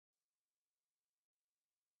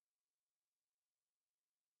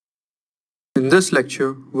In this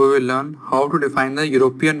lecture, we will learn how to define the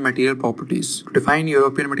European material properties. To define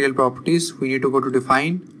European material properties, we need to go to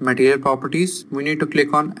Define Material Properties. We need to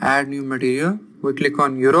click on Add New Material. We click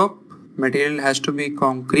on Europe. Material has to be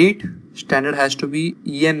concrete. Standard has to be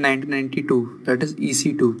EN 1992, that is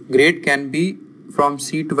EC2. Grade can be from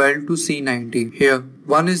C12 to C90. Here,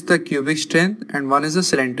 one is the cubic strength and one is the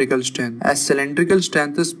cylindrical strength. As cylindrical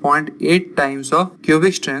strength is 0.8 times of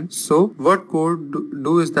cubic strength, so what code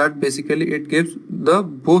do is that basically it gives the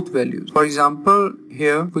both values. For example,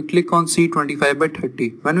 here we click on C25 by 30.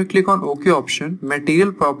 When we click on OK option,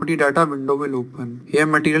 material property data window will open. Here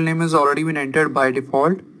material name has already been entered by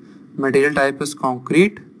default. Material type is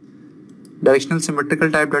concrete. Directional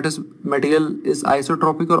symmetrical type, that is material is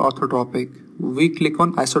isotropic or orthotropic. We click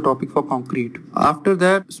on isotropic for concrete. After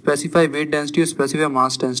that, specify weight density or specify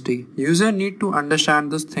mass density. User need to understand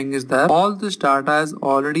this thing is that all this data has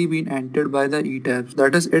already been entered by the ETABS.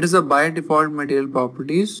 That is, it is a by default material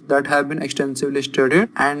properties that have been extensively studied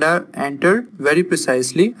and are entered very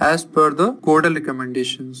precisely as per the codal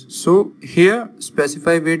recommendations. So here,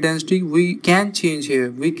 specify weight density, we can change here.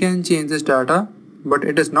 We can change this data, but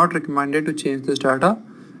it is not recommended to change this data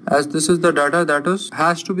as this is the data that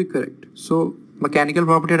has to be correct. So mechanical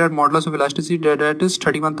property that modulus of elasticity that is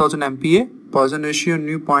 31,000 MPa, Poisson ratio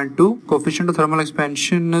nu 0.2, coefficient of thermal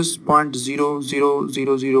expansion is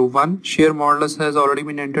 0.00001, shear modulus has already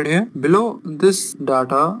been entered here. Below this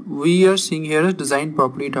data we are seeing here is design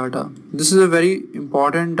property data. This is a very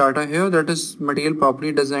important data here, that is material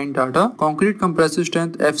property design data. Concrete compressive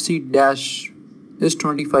strength FC dash is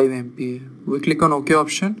 25 MPa. We click on OK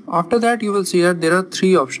option. After that you will see that there are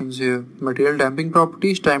three options here: material damping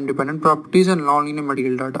properties, time dependent properties and non-linear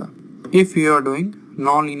material data. If you are doing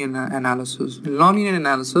non-linear analysis. In non-linear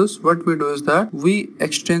analysis, what we do is that we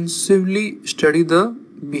extensively study the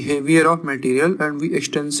behavior of material and we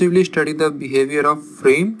extensively study the behavior of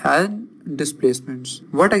frame and displacements.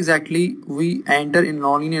 What exactly we enter in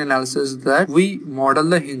non-linear analysis is that we model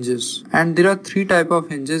the hinges, and there are three type of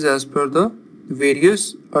hinges as per the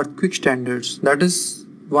various earthquake standards. That is,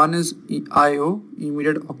 one is IO,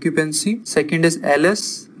 immediate occupancy, second is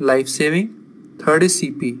LS, life saving, third is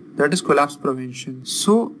CP, that is collapse prevention.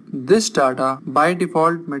 So this data by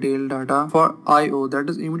default material data for IO, that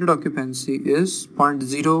is immediate occupancy, is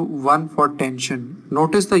 0.01 for tension.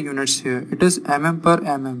 Notice the units here, it is mm per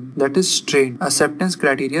mm, that is strain, acceptance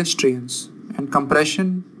criteria strains, and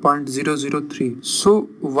compression 0.003. So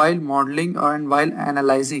while modeling and while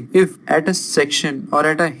analyzing, if at a section or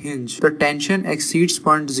at a hinge the tension exceeds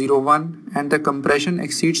 0.01 and the compression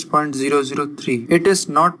exceeds 0.003, it is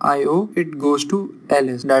not IO, it goes to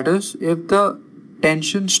LS. That is, if the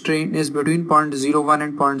tension strain is between 0.01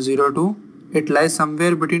 and 0.02, it lies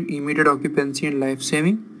somewhere between immediate occupancy and life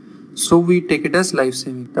saving, so we take it as life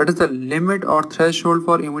saving. That is, the limit or threshold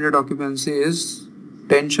for immediate occupancy is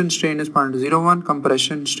tension strain is 0.01,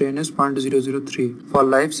 compression strain is 0.003. For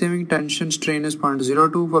life saving, tension strain is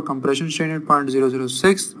 0.02, for compression strain is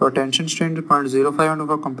 0.006, for tension strain is 0.05, and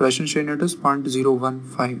for compression strain it is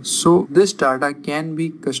 0.015. So this data can be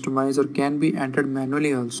customized or can be entered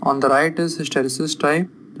manually also. On the right is hysteresis type.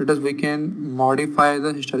 That is, we can modify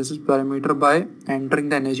the hysteresis parameter by entering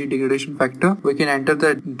the energy degradation factor. We can enter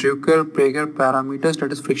the Drucker-Prager parameters,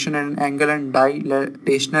 that is friction angle and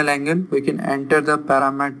dilatational angle. We can enter the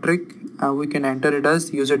parametric and we can enter it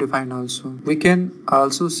as user defined also. We can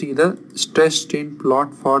also see the stress strain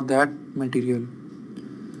plot for that material.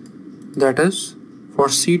 That is, for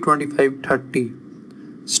C2530,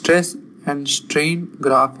 stress and strain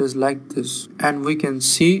graph is like this, and we can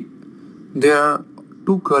see there are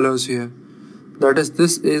two colors here. That is,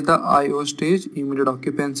 this is the IO stage, immediate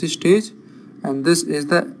occupancy stage, and this is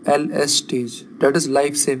the LS stage, that is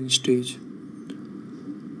life saving stage.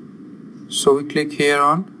 So we click here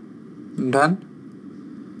on done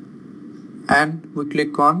and we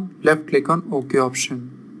click on left click on OK option.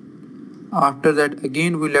 After that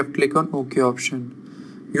again we left click on OK option.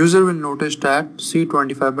 User will notice that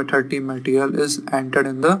C25 by 30 material is entered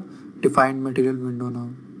in the defined material window now.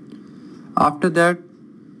 After that,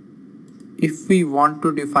 if we want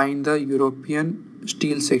to define the European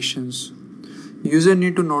steel sections, user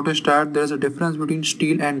need to notice that there is a difference between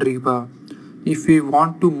steel and rebar. If we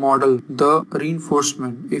want to model the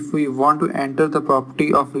reinforcement, if we want to enter the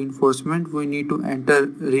property of reinforcement, we need to enter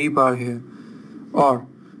rebar here. Or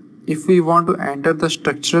if we want to enter the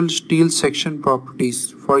structural steel section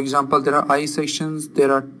properties, for example, there are I sections,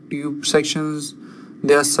 there are tube sections,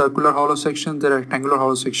 there are circular hollow sections, there are rectangular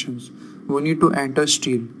hollow sections. We need to enter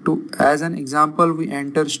steel. As an example, we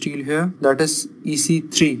enter steel here, that is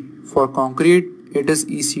EC3. For concrete, it is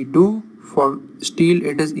EC2. For steel,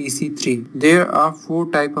 it is EC3. There are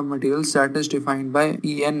 4 type of materials that is defined by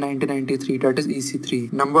EN 1993, that is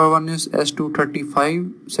EC3. Number 1 is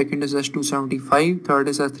S235, second is S275, third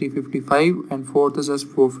is S355, and fourth is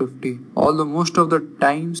S450. Although most of the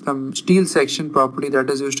times the steel section property that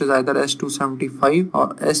is used is either S275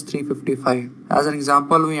 or S355. As an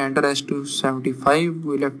example, we enter S275,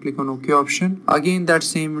 we left click on OK option. Again, that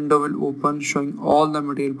same window will open showing all the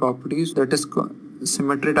material properties, that is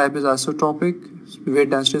symmetry type is isotropic,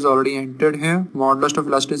 weight density is already entered here, modulus of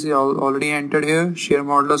elasticity already entered here, shear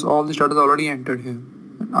modulus, all this data is already entered here.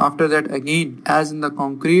 And after that, again, as in the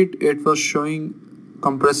concrete, it was showing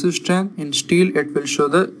compressive strength. In steel, it will show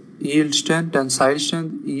the yield strength, tensile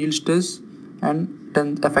strength, yield stress, and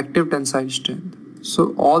effective tensile strength.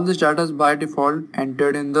 So all this data is by default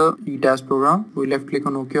entered in the ETAS program. We left click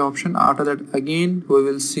on OK option. After that, again, we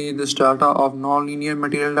will see this data of non-linear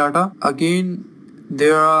material data. Again,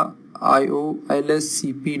 there are IO, ILS,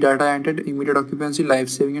 CP data entered, immediate occupancy, life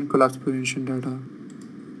saving, and collapse prevention data.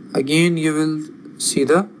 Again, you will see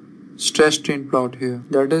the stress strain plot here.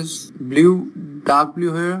 That is blue, dark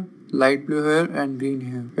blue here, light blue here, and green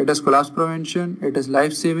here. It is collapse prevention, it is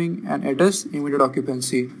life saving, and it is immediate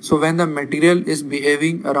occupancy. So when the material is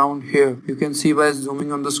behaving around here, you can see by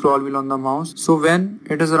zooming on the scroll wheel on the mouse. So when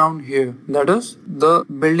it is around here, that is the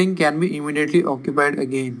building can be immediately occupied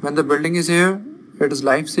again. When the building is here, it is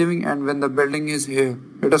life saving, and when the building is here,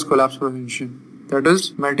 it is collapse prevention. That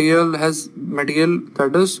is material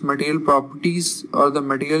properties or the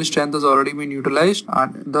material strength has already been utilized,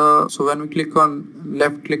 and so when we click on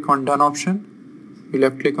left click on done option, we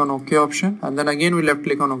left click on OK option, and then again we left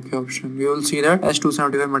click on OK option, we will see that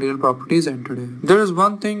S275 material properties entered here. There is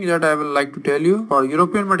one thing that I will like to tell you. For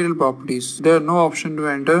European material properties, there are no option to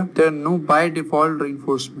enter. There are no by default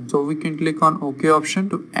reinforcement. So we can click on OK option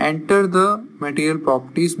to enter the material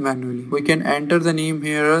properties manually. We can enter the name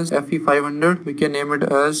here as FE500. We can name it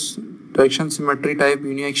as direction symmetry type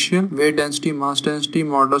uniaxial, weight density, mass density,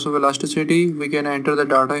 modulus of elasticity. We can enter the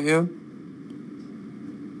data here.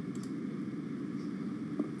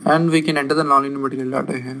 And we can enter the nonlinear material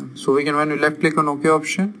data here. So we can, when we left click on OK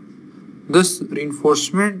option, this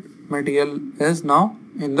reinforcement material is now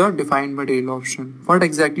in the defined material option. What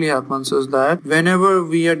exactly happens is that whenever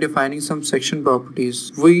we are defining some section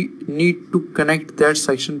properties, we need to connect that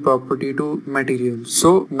section property to material.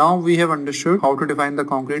 So now we have understood how to define the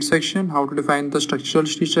concrete section, how to define the structural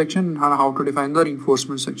steel section, and how to define the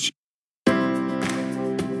reinforcement section.